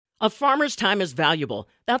A farmer's time is valuable.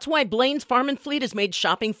 That's why Blaine's Farm and Fleet has made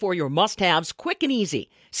shopping for your must-haves quick and easy.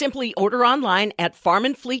 Simply order online at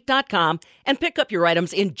farmandfleet.com and pick up your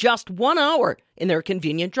items in just 1 hour in their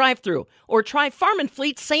convenient drive-thru. Or try Farm and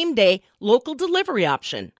Fleet's same-day local delivery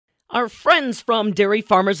option. Our friends from Dairy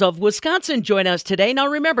Farmers of Wisconsin join us today. Now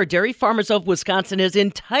remember, Dairy Farmers of Wisconsin is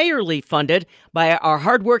entirely funded by our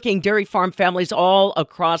hardworking dairy farm families all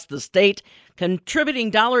across the state, contributing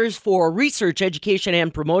dollars for research, education,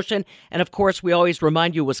 and promotion. And of course, we always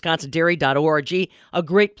remind you, wisconsindairy.org, a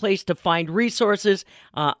great place to find resources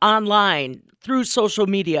online, through social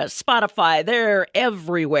media, Spotify, they're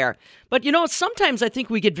everywhere. But sometimes I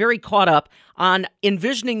think we get very caught up on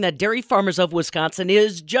envisioning that Dairy Farmers of Wisconsin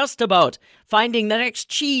is just about finding the next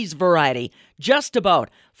cheese variety, just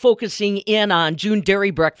about focusing in on June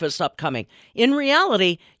Dairy Breakfast upcoming. In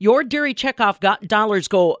reality, your dairy checkoff dollars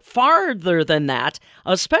go farther than that,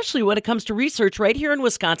 especially when it comes to research right here in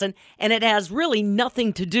Wisconsin, and it has really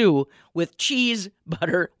nothing to do with cheese,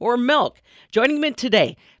 butter, or milk. Joining me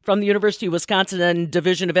today from the University of Wisconsin and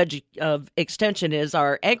Division of Extension is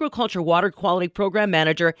our Agriculture Water Quality Program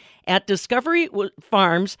Manager at Discovery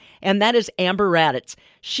Farms, and that is Amber Raditz.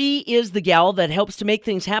 She is the gal that helps to make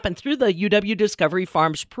things happen through the UW Discovery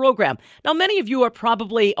Farms program. Now, many of you are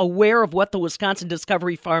probably aware of what the Wisconsin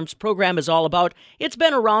Discovery Farms program is all about. It's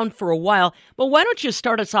been around for a while, but why don't you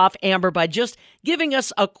start us off, Amber, by just giving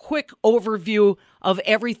us a quick overview of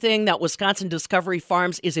everything that Wisconsin Discovery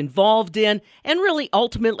Farms is involved in and really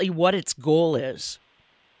ultimately what its goal is.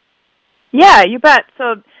 Yeah, you bet.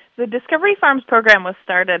 So the Discovery Farms program was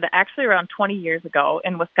started actually around 20 years ago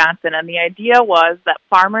in Wisconsin, and the idea was that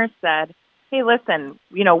farmers said, hey, listen,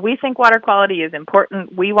 we think water quality is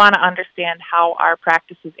important. We want to understand how our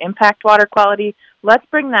practices impact water quality. Let's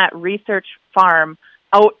bring that research farm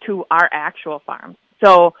out to our actual farms.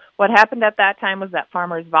 So what happened at that time was that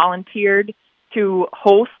farmers volunteered to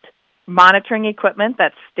host monitoring equipment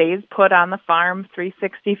that stays put on the farm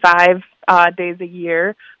 365 days a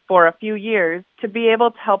year for a few years to be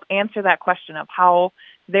able to help answer that question of how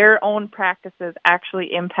their own practices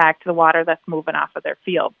actually impact the water that's moving off of their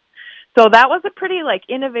field. So that was a pretty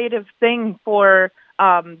innovative thing for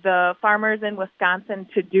the farmers in Wisconsin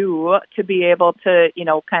to do, to be able to,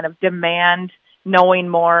 kind of demand knowing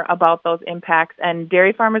more about those impacts. And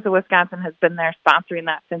Dairy Farmers of Wisconsin has been there sponsoring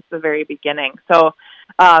that since the very beginning. So,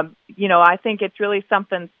 I think it's really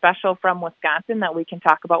something special from Wisconsin that we can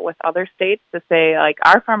talk about with other states to say,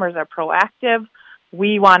 our farmers are proactive.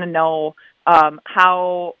 We want to know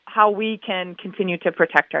how we can continue to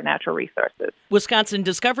protect our natural resources. Wisconsin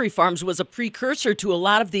Discovery Farms was a precursor to a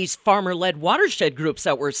lot of these farmer-led watershed groups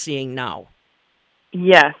that we're seeing now.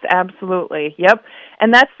 Yes, absolutely. Yep.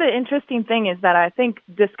 And that's the interesting thing is that I think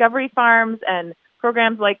Discovery Farms and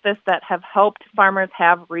programs like this that have helped farmers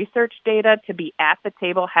have research data to be at the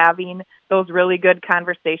table having those really good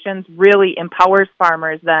conversations really empowers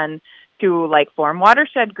farmers then to form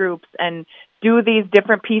watershed groups and do these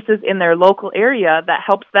different pieces in their local area that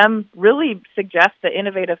helps them really suggest the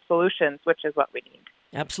innovative solutions, which is what we need.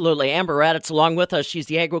 Absolutely. Amber Raditz along with us. She's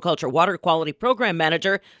the Agriculture Water Quality Program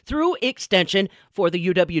Manager through Extension for the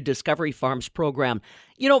UW Discovery Farms program.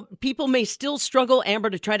 People may still struggle, Amber,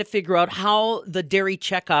 to try to figure out how the dairy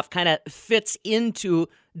checkoff kind of fits into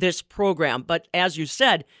this program. But as you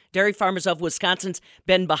said, Dairy Farmers of Wisconsin's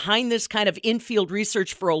been behind this kind of in-field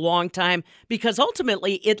research for a long time because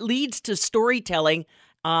ultimately it leads to storytelling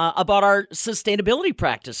about our sustainability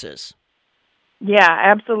practices. Yeah,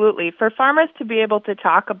 absolutely. For farmers to be able to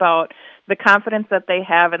talk about the confidence that they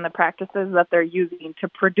have in the practices that they're using to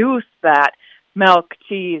produce that milk,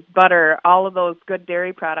 cheese, butter, all of those good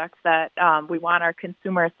dairy products that we want our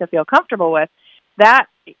consumers to feel comfortable with, that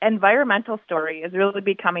environmental story is really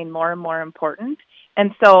becoming more and more important.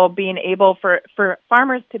 And so being able for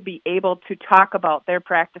farmers to be able to talk about their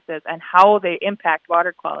practices and how they impact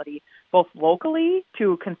water quality, both locally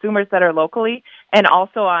to consumers that are locally and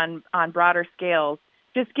also on broader scales,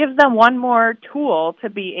 just gives them one more tool to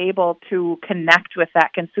be able to connect with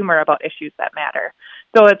that consumer about issues that matter.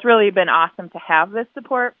 So it's really been awesome to have this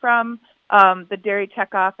support from the Dairy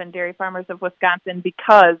Checkoff and Dairy Farmers of Wisconsin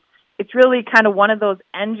because it's really kind of one of those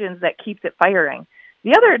engines that keeps it firing.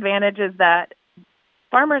 The other advantage is that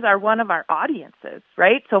farmers are one of our audiences,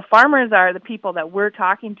 right? So farmers are the people that we're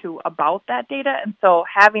talking to about that data. And so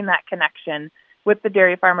having that connection with the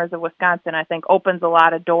Dairy Farmers of Wisconsin, I think, opens a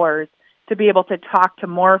lot of doors to be able to talk to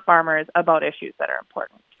more farmers about issues that are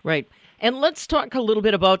important. Right. And let's talk a little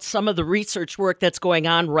bit about some of the research work that's going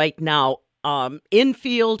on right now in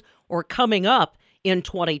field or coming up in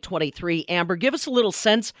 2023. Amber, give us a little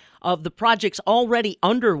sense of the projects already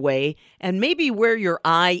underway and maybe where your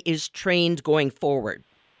eye is trained going forward.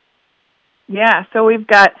 Yeah, so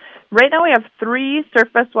right now we have 3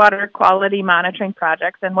 surface water quality monitoring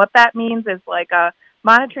projects, and what that means is like a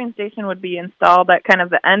monitoring station would be installed at kind of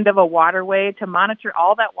the end of a waterway to monitor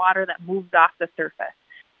all that water that moves off the surface.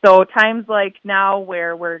 So times like now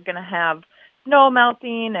where we're going to have snow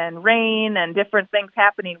melting and rain and different things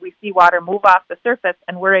happening, we see water move off the surface,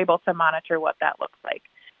 and we're able to monitor what that looks like.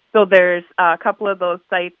 So there's a couple of those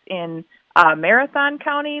sites in Marathon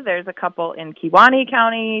County, there's a couple in Kewaunee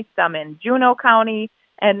County, some in Juneau County,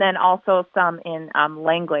 and then also some in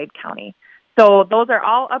Langlade County. So those are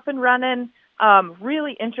all up and running.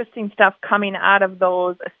 Really interesting stuff coming out of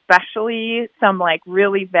those, especially some like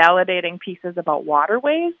really validating pieces about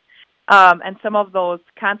waterways and some of those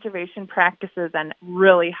conservation practices and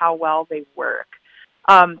really how well they work.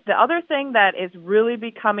 The other thing that is really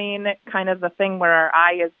becoming kind of the thing where our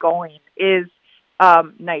eye is going is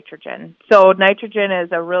nitrogen. So nitrogen is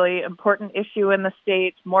a really important issue in the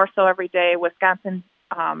state, more so every day. Wisconsin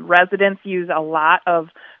residents use a lot of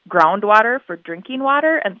groundwater for drinking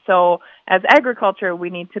water, and so as agriculture, we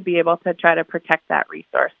need to be able to try to protect that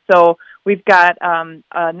resource. So we've got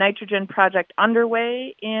a nitrogen project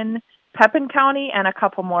underway in Pepin County and a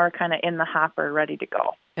couple more kind of in the hopper ready to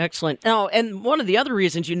go. Excellent. Now, and one of the other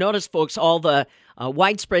reasons you notice, folks, all the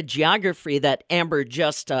widespread geography that Amber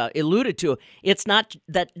just alluded to, it's not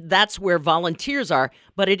that that's where volunteers are,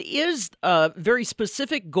 but it is a very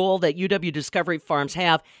specific goal that UW Discovery Farms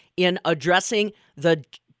have in addressing the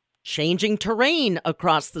changing terrain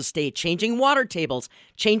across the state, changing water tables,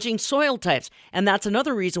 changing soil types. And that's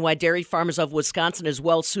another reason why Dairy Farmers of Wisconsin is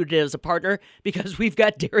well suited as a partner, because we've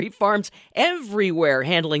got dairy farms everywhere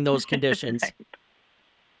handling those conditions. Right.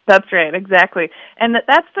 That's right, exactly. And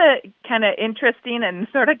that's the kind of interesting and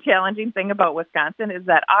sort of challenging thing about Wisconsin is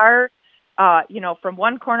that our from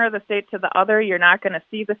one corner of the state to the other, you're not going to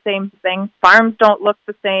see the same thing. Farms don't look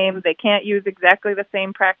the same. They can't use exactly the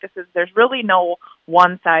same practices. There's really no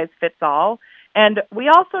one size fits all. And we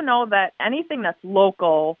also know that anything that's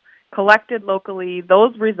local, collected locally,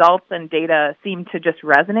 those results and data seem to just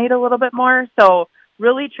resonate a little bit more. So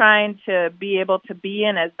really trying to be able to be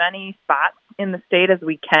in as many spots in the state as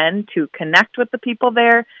we can to connect with the people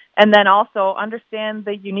there, and then also understand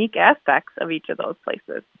the unique aspects of each of those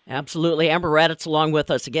places. Absolutely. Amber Raddatz along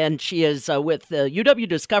with us again. She is with the UW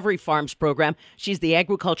Discovery Farms program. She's the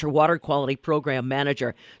Agriculture Water Quality Program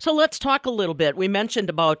Manager. So let's talk a little bit. We mentioned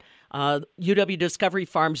about UW Discovery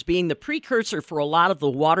Farms being the precursor for a lot of the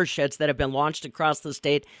watersheds that have been launched across the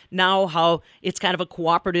state. Now how it's kind of a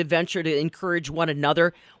cooperative venture to encourage one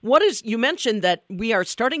another. You mentioned that we are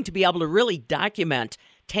starting to be able to really document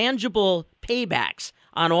tangible paybacks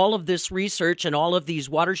on all of this research and all of these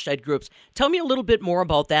watershed groups. Tell me a little bit more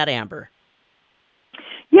about that, Amber.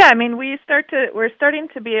 Yeah, I mean, we're starting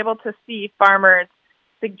to be able to see farmers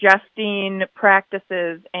suggesting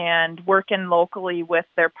practices and working locally with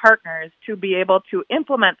their partners to be able to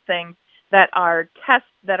implement things that are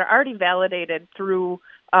already validated through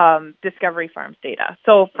Discovery Farms data.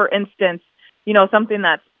 So, for instance, something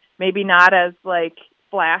that's maybe not as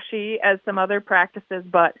flashy as some other practices,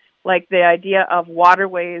 but like the idea of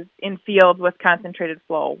waterways in fields with concentrated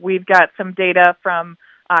flow. We've got some data from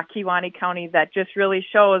Kewaunee County that just really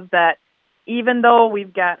shows that even though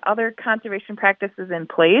we've got other conservation practices in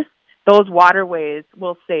place, those waterways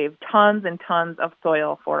will save tons and tons of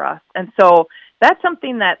soil for us. And so that's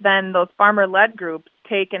something that then those farmer-led groups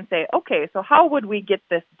take and say, okay, so how would we get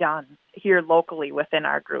this done here locally within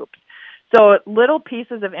our groups? So little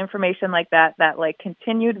pieces of information like that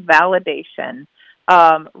continued validation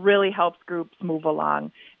really helps groups move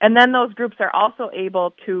along. And then those groups are also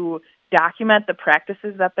able to document the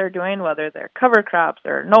practices that they're doing, whether they're cover crops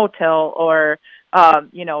or no-till or,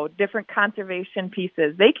 different conservation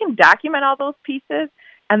pieces. They can document all those pieces,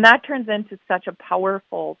 and that turns into such a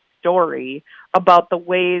powerful story about the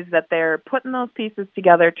ways that they're putting those pieces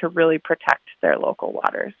together to really protect their local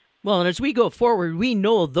waters. Well, and as we go forward, we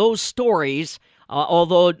know those stories,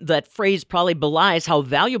 although that phrase probably belies how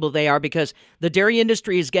valuable they are, because the dairy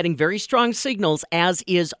industry is getting very strong signals, as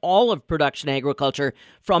is all of production agriculture,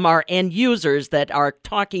 from our end users that are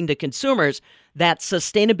talking to consumers, that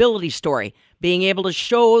sustainability story, being able to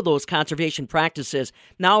show those conservation practices.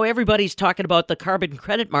 Now everybody's talking about the carbon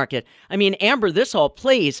credit market. I mean, Amber, this all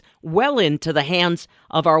plays well into the hands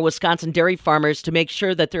of our Wisconsin dairy farmers to make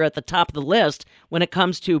sure that they're at the top of the list when it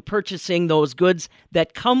comes to purchasing those goods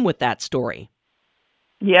that come with that story.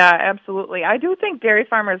 Yeah, absolutely. I do think dairy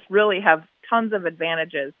farmers really have tons of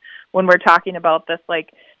advantages when we're talking about this.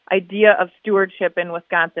 idea of stewardship in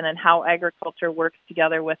Wisconsin and how agriculture works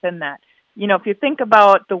together within that. If you think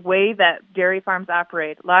about the way that dairy farms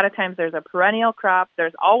operate, a lot of times there's a perennial crop,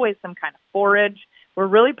 there's always some kind of forage. We're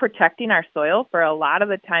really protecting our soil for a lot of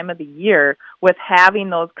the time of the year with having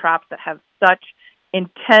those crops that have such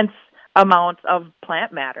intense amounts of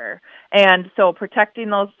plant matter. And so protecting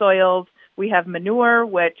those soils, we have manure,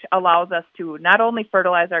 which allows us to not only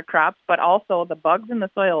fertilize our crops, but also the bugs in the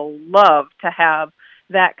soil love to have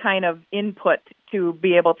that kind of input to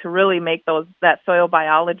be able to really make that soil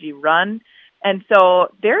biology run. And so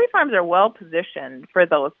dairy farms are well positioned for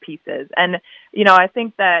those pieces. And, I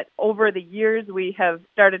think that over the years we have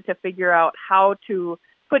started to figure out how to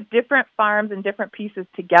put different farms and different pieces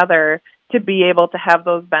together to be able to have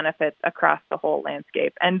those benefits across the whole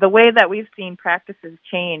landscape. And the way that we've seen practices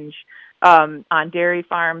change on dairy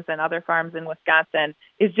farms and other farms in Wisconsin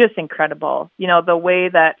is just incredible. The way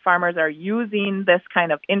that farmers are using this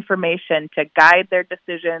kind of information to guide their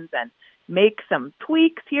decisions and make some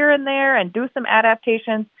tweaks here and there and do some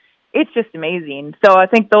adaptations, it's just amazing. So I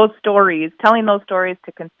think telling those stories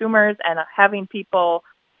to consumers and having people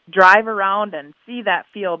drive around and see that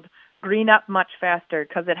field green up much faster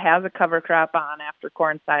because it has a cover crop on after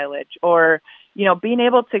corn silage, or, being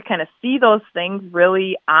able to kind of see those things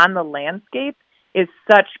really on the landscape is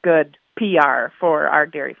such good PR for our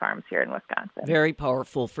dairy farms here in Wisconsin. Very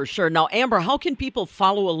powerful, for sure. Now, Amber, how can people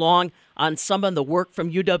follow along on some of the work from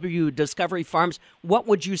UW Discovery Farms? What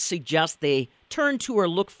would you suggest they turn to or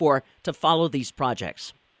look for to follow these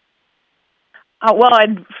projects? Well,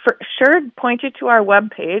 I'd for sure point you to our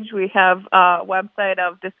webpage. We have a website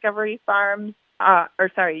of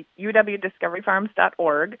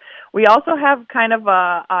uwdiscoveryfarms.org. We also have kind of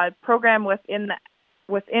a program within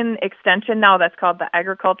Extension now that's called the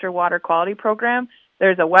Agriculture Water Quality Program.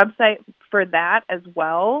 There's a website for that as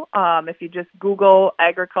well. If you just Google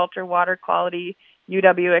Agriculture Water Quality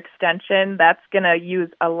UW Extension, that's going to use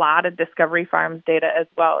a lot of Discovery Farms data as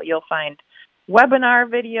well. You'll find webinar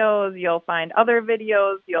videos, you'll find other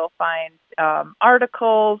videos, you'll find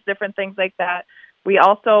articles, different things like that. We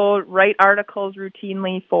also write articles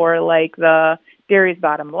routinely for like the Dairy's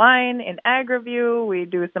Bottom Line in AgriView. We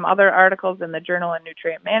do some other articles in the Journal of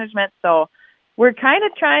Nutrient Management. So we're kind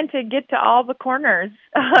of trying to get to all the corners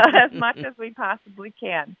as much as we possibly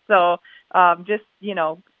can. So just,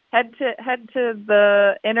 head to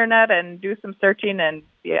the internet and do some searching, and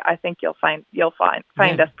I think you'll find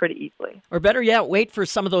us pretty easily. Or better yet, wait for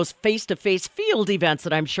some of those face-to-face field events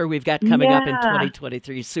that I'm sure we've got coming up in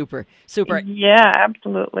 2023. Super. Yeah,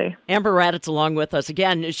 absolutely. Amber Raddatz along with us.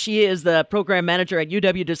 Again, she is the program manager at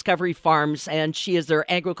UW Discovery Farms, and she is their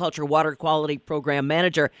Agriculture Water Quality Program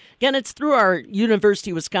Manager. Again, it's through our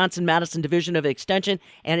University of Wisconsin-Madison Division of Extension,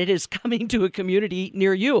 and it is coming to a community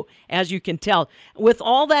near you, as you can tell. With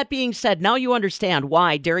all that being said, now you understand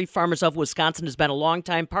why Dairy Farmers of Wisconsin has been a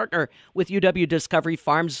long-time partner with UW Discovery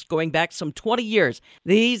Farms going back some 20 years.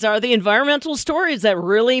 These are the environmental stories that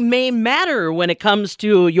really may matter when it comes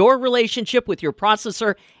to your relationship with your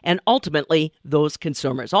processor and ultimately those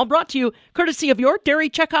consumers. All brought to you courtesy of your Dairy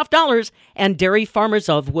Checkoff Dollars and Dairy Farmers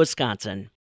of Wisconsin.